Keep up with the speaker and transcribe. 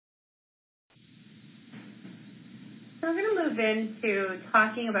So we're going to move into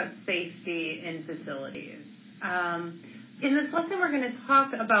talking about safety in facilities. In this lesson, we're going to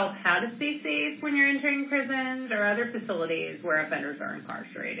talk about how to stay safe when you're entering prisons or other facilities where offenders are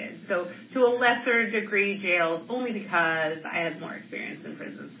incarcerated. So to a lesser degree, jails, only because I have more experience in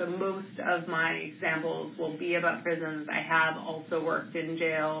prisons. So most of my examples will be about prisons. I have also worked in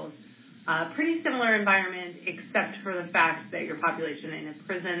jails. Pretty similar environment, except for the fact that your population in a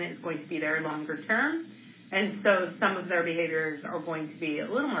prison is going to be there longer term. And so some of their behaviors are going to be a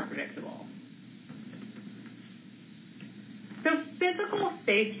little more predictable. So physical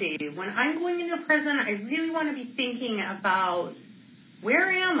safety, when I'm going into a prison, I really want to be thinking about where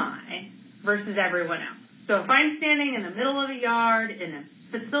am I versus everyone else. So if I'm standing in the middle of a yard in a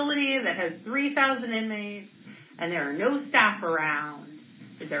facility that has 3,000 inmates and there are no staff around,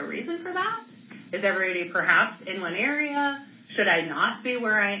 is there a reason for that? Is everybody perhaps in one area? Should I not be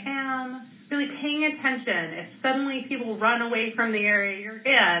where I am? Really paying attention. If suddenly people run away from the area you're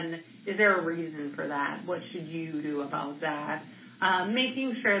in, is there a reason for that? What should you do about that?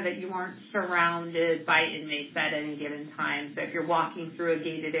 Making sure that you aren't surrounded by inmates at any given time. So if you're walking through a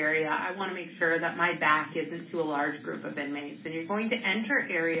gated area, I want to make sure that my back isn't to a large group of inmates. And you're going to enter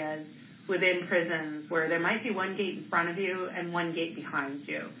areas within prisons where there might be one gate in front of you and one gate behind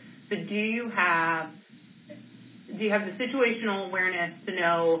you. So do you have the situational awareness to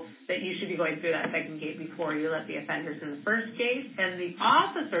know that you should be going through that second gate before you let the offenders in the first gate? And the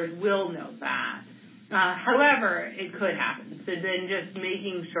officers will know that. However, it could happen. So then just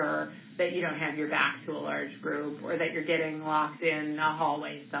making sure that you don't have your back to a large group or that you're getting locked in a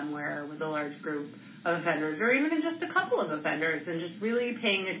hallway somewhere with a large group of offenders or even just a couple of offenders, and just really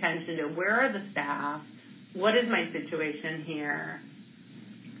paying attention to where are the staff, what is my situation here,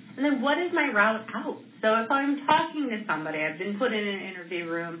 and then what is my route out? So if I'm talking to somebody, I've been put in an interview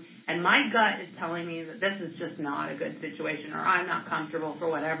room, and my gut is telling me that this is just not a good situation, or I'm not comfortable for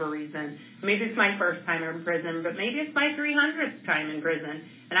whatever reason. Maybe it's my first time in prison, but maybe it's my 300th time in prison,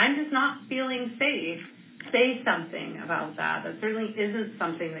 and I'm just not feeling safe. Say something about that. That certainly isn't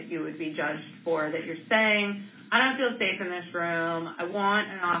something that you would be judged for, that you're saying, I don't feel safe in this room. I want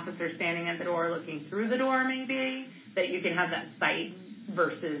an officer standing at the door looking through the door maybe, that you can have that sight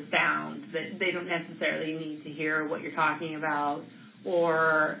versus sound, that they don't necessarily need to hear what you're talking about,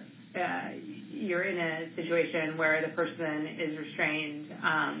 or you're in a situation where the person is restrained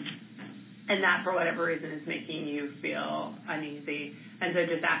and that for whatever reason is making you feel uneasy. And so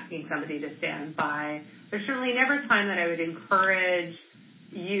just asking somebody to stand by. There's certainly never a time that I would encourage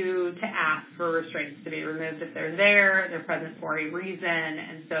you to ask for restraints to be removed. If they're there, they're present for a reason,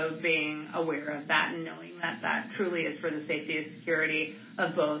 and so being aware of that and knowing that that truly is for the safety and security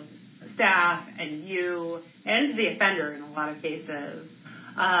of both staff and you and the offender in a lot of cases.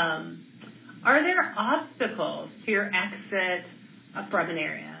 Are there obstacles to your exit from an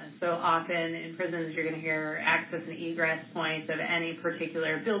area? So often in prisons you're going to hear access and egress points of any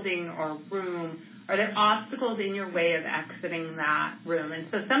particular building or room. Are there obstacles in your way of exiting that room? And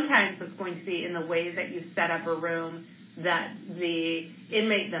so sometimes it's going to be in the way that you set up a room that the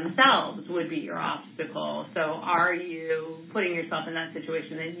inmate themselves would be your obstacle. So are you putting yourself in that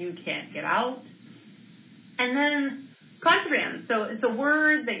situation that you can't get out? And then contraband. So it's a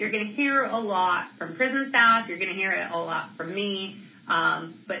word that you're going to hear a lot from prison staff. You're going to hear it a lot from me.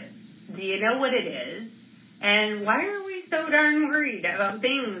 But do you know what it is? And why are we so darn worried about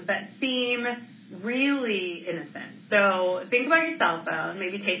things that seem really innocent? So think about your cell phone,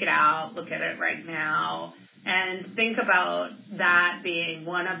 maybe take it out, look at it right now, and think about that being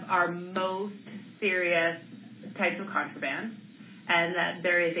one of our most serious types of contraband, and that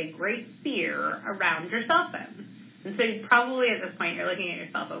there is a great fear around your cell phone. And so you probably at this point you're looking at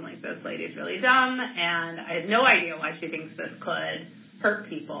your cell phone like, this lady's really dumb, and I have no idea why she thinks this could hurt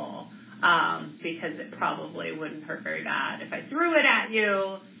people, because it probably wouldn't hurt very bad if I threw it at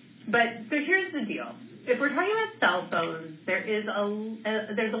you. But so here's the deal. If we're talking about cell phones, there's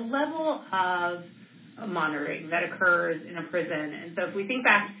a level of monitoring that occurs in a prison. And so if we think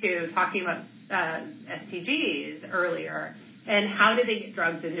back to talking about STGs earlier, and how do they get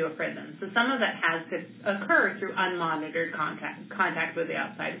drugged into a prison? So some of that has to occur through unmonitored contact with the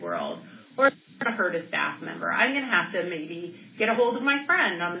outside world, or to hurt a staff member. I'm going to have to maybe get a hold of my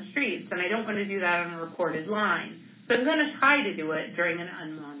friend on the streets, and I don't want to do that on a recorded line. So I'm going to try to do it during an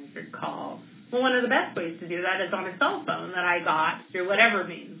unmonitored call. Well, one of the best ways to do that is on a cell phone that I got through whatever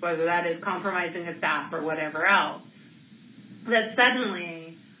means, whether that is compromising a staff or whatever else, that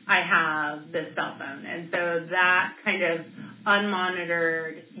suddenly I have this cell phone. And so that kind of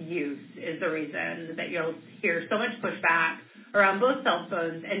unmonitored use is the reason that you'll hear so much pushback around both cell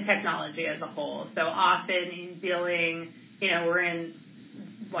phones and technology as a whole. So often in dealing, we're in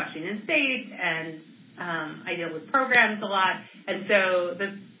Washington State, and I deal with programs a lot, and so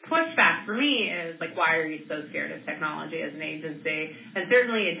the pushback for me is, like, why are you so scared of technology as an agency? And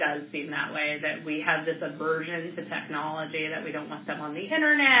certainly it does seem that way, that we have this aversion to technology, that we don't want them on the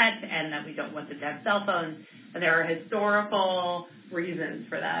internet, and that we don't want them to have cell phones. And there are historical reasons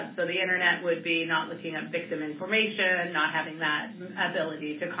for that. So the internet would be not looking at victim information, not having that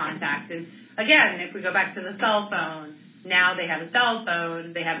ability to contact. And again, if we go back to the cell phone, now they have a cell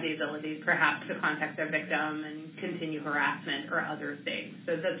phone, they have the ability perhaps to contact their victim and continue harassment or other things.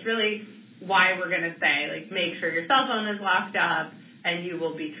 So that's really why we're going to say, like, make sure your cell phone is locked up, and you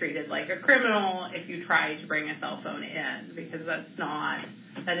will be treated like a criminal if you try to bring a cell phone in, because that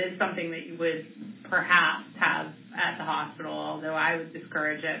is something that you would perhaps have at the hospital, although I would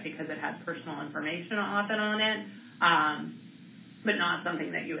discourage it because it has personal information often on it, but not something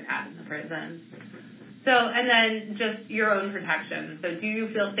that you would have in the prison. So, and then just your own protection. So do you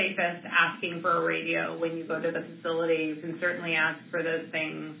feel safest asking for a radio when you go to the facility? You can certainly ask for those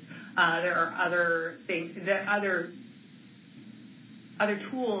things. There are other things, other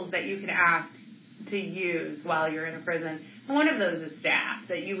tools that you can ask to use while you're in a prison. And one of those is staff,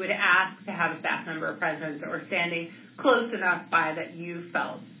 that you would ask to have a staff member present or standing close enough by that you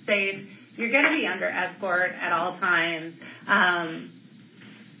felt safe. You're going to be under escort at all times.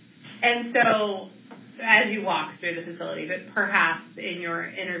 And so as you walk through the facility, but perhaps in your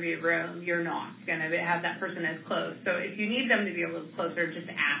interview room, you're not going to have that person as close. So if you need them to be a little closer, just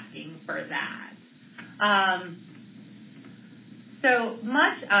asking for that. So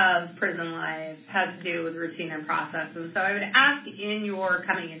much of prison life has to do with routine and process. And so I would ask in your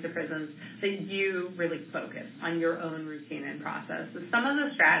coming into prisons that you really focus on your own routine and process. So some of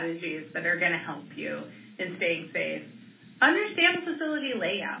the strategies that are going to help you in staying safe. Understand the facility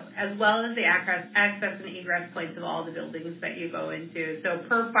layout, as well as the access and egress points of all the buildings that you go into. So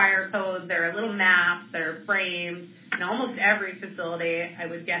per fire code, there are little maps that are framed in almost every facility. I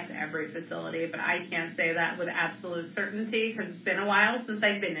would guess every facility, but I can't say that with absolute certainty because it's been a while since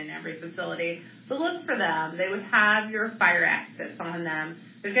I've been in every facility. So look for them. They would have your fire exits on them.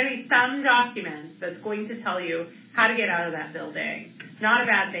 There's going to be some document that's going to tell you how to get out of that building. Not a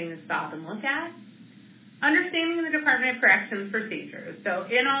bad thing to stop and look at. Understanding the Department of Corrections procedures. So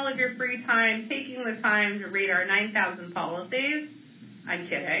in all of your free time, taking the time to read our 9,000 policies. I'm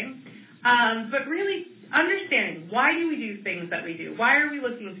kidding. But really understanding, why do we do things that we do? Why are we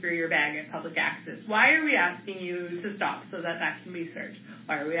looking through your bag at public access? Why are we asking you to stop so that that can be searched?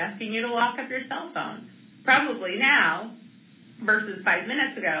 Why are we asking you to lock up your cell phone? Probably now, versus 5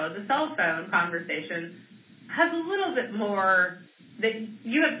 minutes ago, the cell phone conversation has a little bit more, that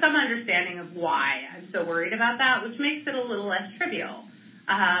you have some understanding of why I'm so worried about that, which makes it a little less trivial.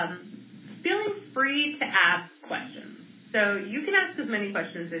 Feeling free to ask questions. So you can ask as many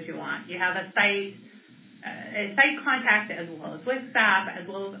questions as you want. You have a site contact as well as with staff, as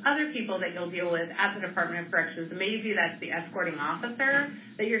well as other people that you'll deal with at the Department of Corrections. Maybe that's the escorting officer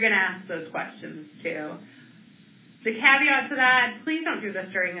that you're going to ask those questions to. The caveat to that, please don't do this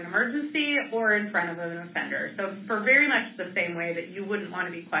during an emergency or in front of an offender. So for very much the same way that you wouldn't want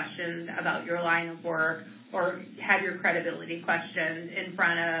to be questioned about your line of work or have your credibility questioned in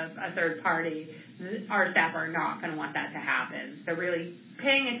front of a third party, our staff are not going to want that to happen. So really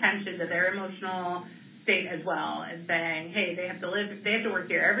paying attention to their emotional state as well and saying, hey, they have to work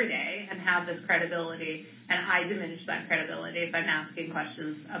here every day and have this credibility, and I diminish that credibility if I'm asking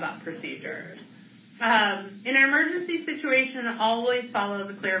questions about procedures. In an emergency situation, always follow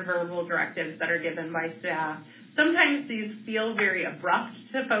the clear verbal directives that are given by staff. Sometimes these feel very abrupt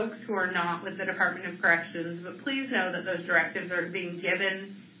to folks who are not with the Department of Corrections, but please know that those directives are being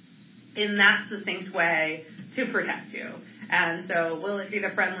given in that succinct way to protect you. And so will it be the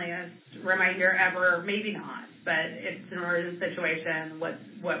friendliest reminder ever? Maybe not, but it's an emergency situation.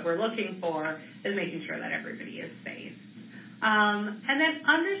 What we're looking for is making sure that everybody is safe. And then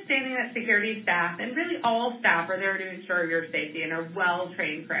understanding that security staff, and really all staff, are there to ensure your safety and are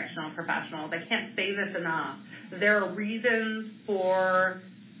well-trained correctional professionals. I can't say this enough. There are reasons for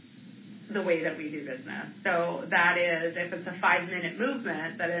the way that we do business. So that is, if it's a 5-minute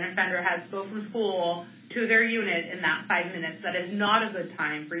movement that an offender has to go from school to their unit in that 5 minutes, that is not a good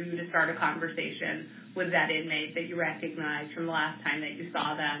time for you to start a conversation with that inmate that you recognize from the last time that you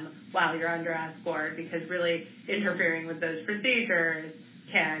saw them while you're under escort, because really interfering with those procedures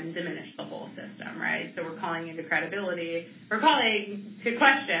can diminish the whole system, right? So we're calling into credibility. We're calling to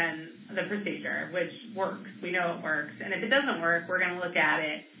question the procedure, which works. We know it works. And if it doesn't work, we're going to look at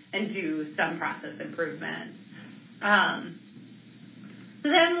it and do some process improvement. So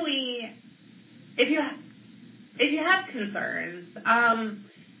then if you have concerns,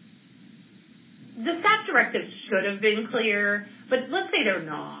 the staff directives should have been clear, but let's say they're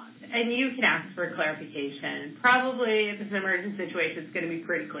not, and you can ask for clarification. Probably, if it's an emergency situation, it's going to be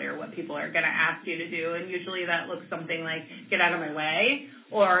pretty clear what people are going to ask you to do, and usually that looks something like, get out of my way,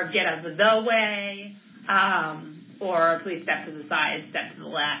 or get out of the way, or please step to the side, step to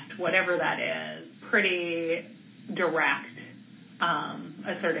the left, whatever that is. Pretty direct,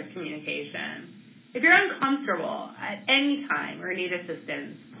 assertive communication. If you're uncomfortable at any time or need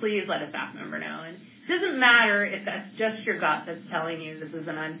assistance, please let a staff member know. And it doesn't matter if that's just your gut that's telling you this is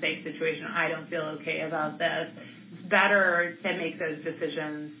an unsafe situation, I don't feel okay about this. It's better to make those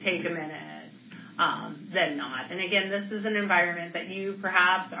decisions, take a minute, than not. And again, this is an environment that you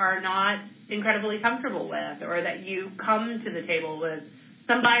perhaps are not incredibly comfortable with, or that you come to the table with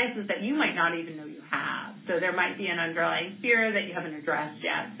some biases that you might not even know you have. So there might be an underlying fear that you haven't addressed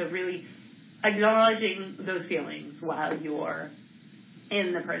yet. So really acknowledging those feelings while you're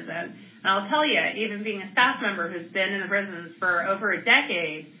in the prison. And I'll tell you, even being a staff member who's been in the prisons for over a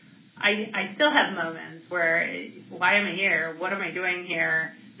decade, I still have moments where, why am I here? What am I doing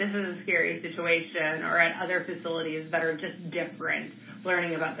here? This is a scary situation. Or at other facilities that are just different,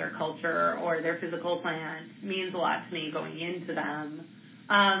 learning about their culture or their physical plan means a lot to me going into them.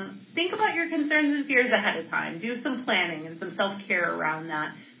 Think about your concerns and fears ahead of time. Do some planning and some self-care around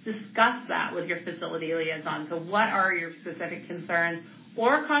that. Discuss that with your facility liaison. So what are your specific concerns?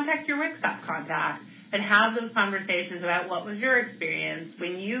 Or contact your WIC staff contact and have those conversations about what was your experience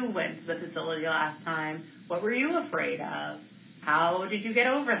when you went to the facility last time. What were you afraid of? How did you get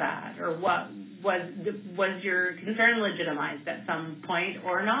over that? Or what was your concern legitimized at some point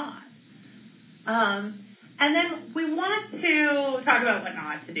or not? And then we want to talk about what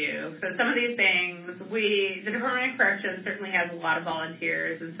not to do. So some of these things, the Department of Corrections certainly has a lot of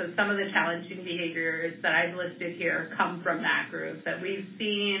volunteers, and so some of the challenging behaviors that I've listed here come from that group, that we've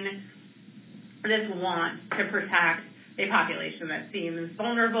seen this want to protect a population that seems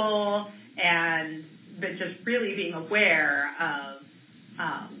vulnerable, but just really being aware of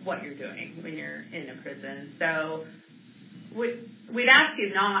what you're doing when you're in a prison. So we'd ask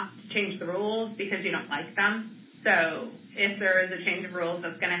you not to change the rules because you don't like them. So if there is a change of rules,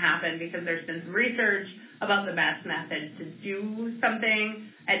 that's going to happen because there's been some research about the best method to do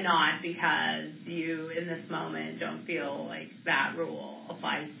something, and not because you, in this moment, don't feel like that rule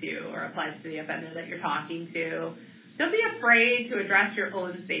applies to you or applies to the offender that you're talking to. Don't be afraid to address your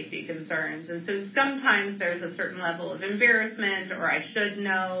own safety concerns. And so sometimes there's a certain level of embarrassment, or I should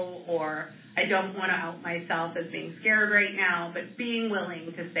know, or I don't want to out myself as being scared right now, but being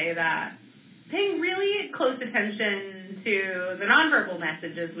willing to say that. Paying really close attention to the nonverbal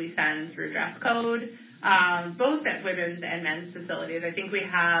messages we send through dress code, both at women's and men's facilities. I think we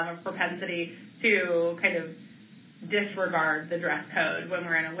have a propensity to kind of disregard the dress code when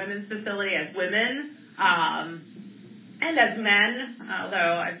we're in a women's facility as women. And as men,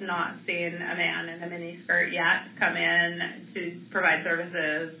 although I've not seen a man in a miniskirt yet come in to provide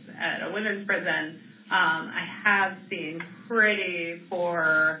services at a women's prison, I have seen pretty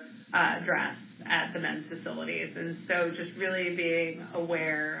poor dress at the men's facilities. And so just really being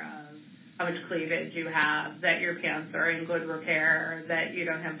aware of how much cleavage you have, that your pants are in good repair, that you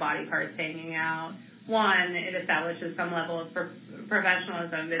don't have body parts hanging out. One, it establishes some level of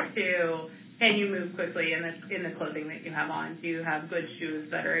professionalism, but two, can you move quickly in the clothing that you have on? Do you have good shoes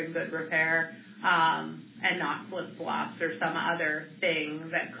that are in good repair, and not flip-flops or some other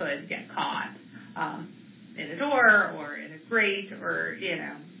thing that could get caught in a door or in a grate, or,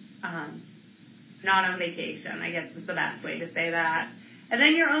 not on vacation, I guess is the best way to say that. And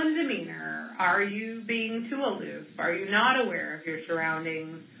then your own demeanor. Are you being too aloof? Are you not aware of your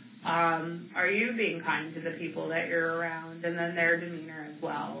surroundings? Are you being kind to the people that you're around? And then their demeanor as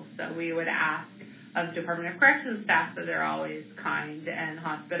well. So we would ask of Department of Corrections staff that they're always kind and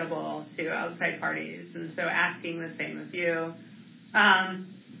hospitable to outside parties. And so asking the same of you.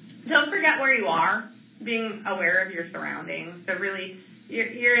 Don't forget where you are, being aware of your surroundings. So really,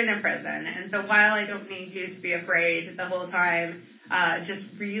 you're in a prison. And so while I don't need you to be afraid the whole time,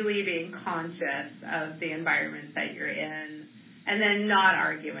 just really being conscious of the environment that you're in. And then not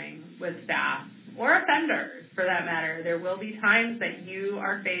arguing with staff or offenders, for that matter. There will be times that you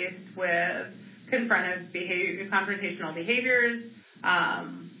are faced with confrontational behaviors.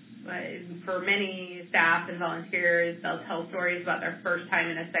 For many staff and volunteers, they'll tell stories about their first time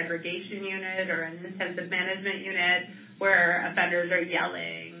in a segregation unit or an intensive management unit where offenders are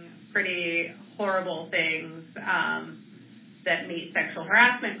yelling pretty horrible things that meet sexual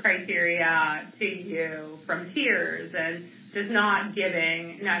harassment criteria to you from tears. And just not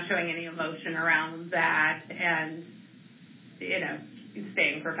showing any emotion around that, and,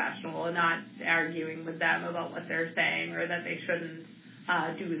 staying professional and not arguing with them about what they're saying or that they shouldn't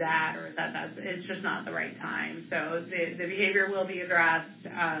do that, or it's just not the right time. So the behavior will be addressed.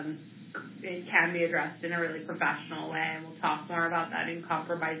 It can be addressed in a really professional way, and we'll talk more about that in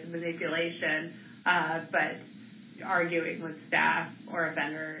compromise and manipulation. But arguing with staff or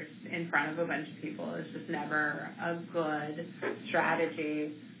offenders in front of a bunch of people is just never a good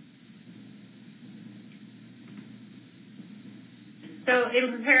strategy. So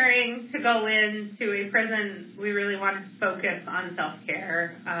in preparing to go into a prison, we really want to focus on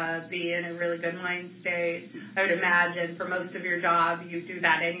self-care, be in a really good mind state. I would imagine for most of your job you do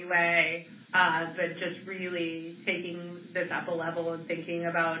that anyway, but just really taking this up a level and thinking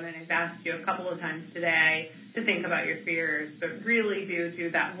about, and I've asked you a couple of times today to think about your fears, but really do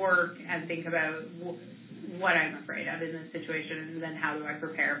that work and think about what I'm afraid of in this situation, and then how do I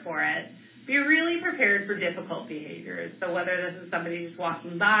prepare for it. Be really prepared for difficult behaviors. So whether this is somebody just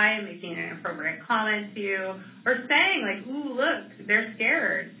walking by and making an inappropriate comment to you, or saying like, ooh, look, they're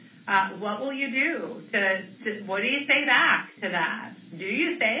scared. What will you do? What do you say back to that? Do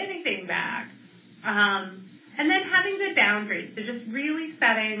you say anything back? And then having the boundaries. So just really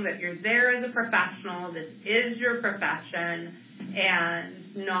setting that you're there as a professional, this is your profession, and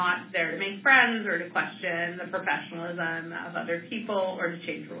not there to make friends or to question the professionalism of other people or to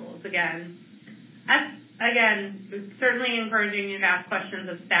change rules. Again, certainly encouraging you to ask questions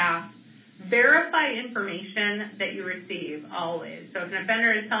of staff. Verify information that you receive always. So if an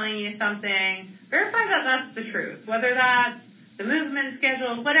offender is telling you something, verify that that's the truth. Whether that's the movement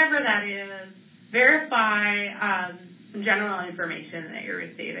schedule, whatever that is, verify general information that you're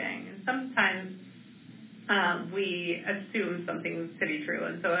receiving. And sometimes we assume something to be true.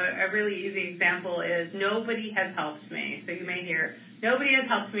 And so a really easy example is nobody has helped me. So you may hear, nobody has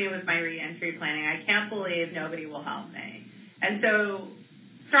helped me with my reentry planning. I can't believe nobody will help me. And so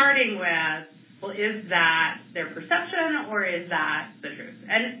starting with, well, is that their perception or is that the truth?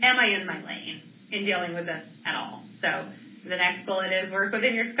 And am I in my lane in dealing with this at all? So the next bullet is work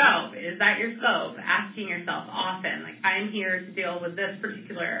within your scope. Is that your scope? Asking yourself often, like, I'm here to deal with this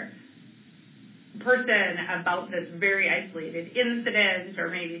particular person about this very isolated incident or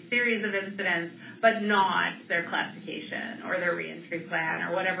maybe series of incidents, but not their classification or their reentry plan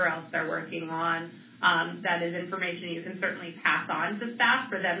or whatever else they're working on. That is information you can certainly pass on to staff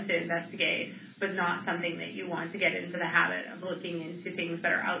for them to investigate, but not something that you want to get into the habit of looking into things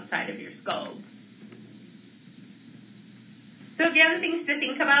that are outside of your scope. So again, things to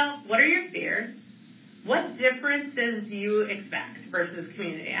think about: what are your fears? What differences do you expect versus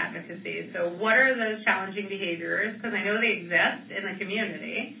community advocacy? So what are those challenging behaviors? Because I know they exist in the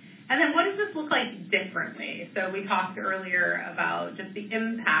community. And then what does this look like differently? So we talked earlier about just the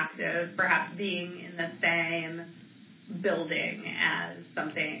impact of perhaps being in the same building as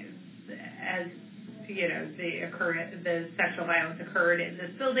something, as, the sexual violence occurred in this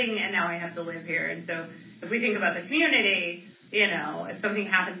building and now I have to live here. And so if we think about the community, if something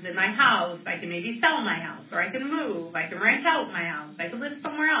happens in my house, I can maybe sell my house, or I can move, I can rent out my house, I can live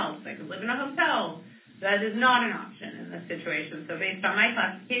somewhere else, I can live in a hotel. That is not an option in this situation. So based on my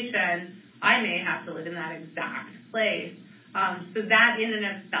classification, I may have to live in that exact place. So that in and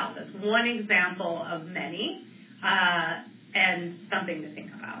of itself is one example of many, and something to think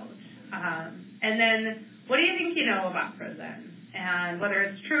about. And then, what do you think you know about prison? And whether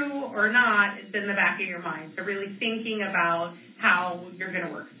it's true or not, it's in the back of your mind. So really thinking about how you're going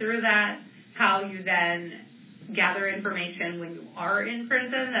to work through that, how you then gather information when you are in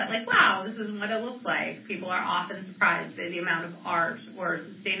prison that, like, wow, this is what it looks like. People are often surprised by the amount of art or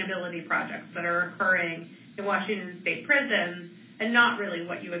sustainability projects that are occurring in Washington State prisons, and not really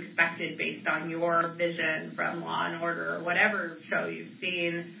what you expected based on your vision from Law and Order or whatever show you've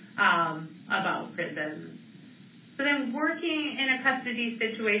seen about prisons. So then working in a custody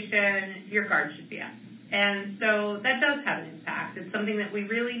situation, your guard should be up. And so that does have an impact. It's something that we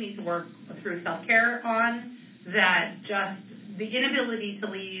really need to work through self-care on, that just the inability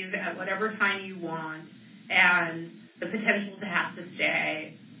to leave at whatever time you want and the potential to have to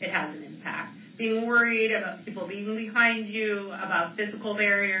stay, it has an impact. Being worried about people being behind you, about physical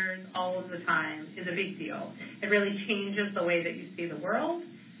barriers all of the time is a big deal. It really changes the way that you see the world.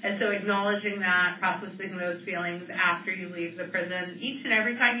 And so acknowledging that, processing those feelings after you leave the prison, each and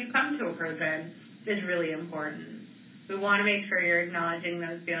every time you come to a prison, is really important. We want to make sure you're acknowledging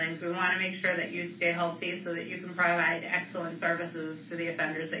those feelings. We want to make sure that you stay healthy so that you can provide excellent services to the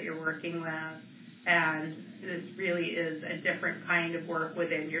offenders that you're working with. And this really is a different kind of work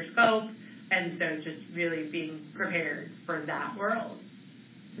within your scope, And so just really being prepared for that world.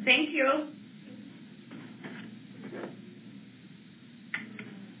 So thank you.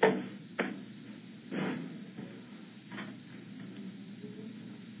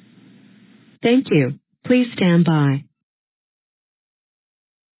 Thank you. Please stand by.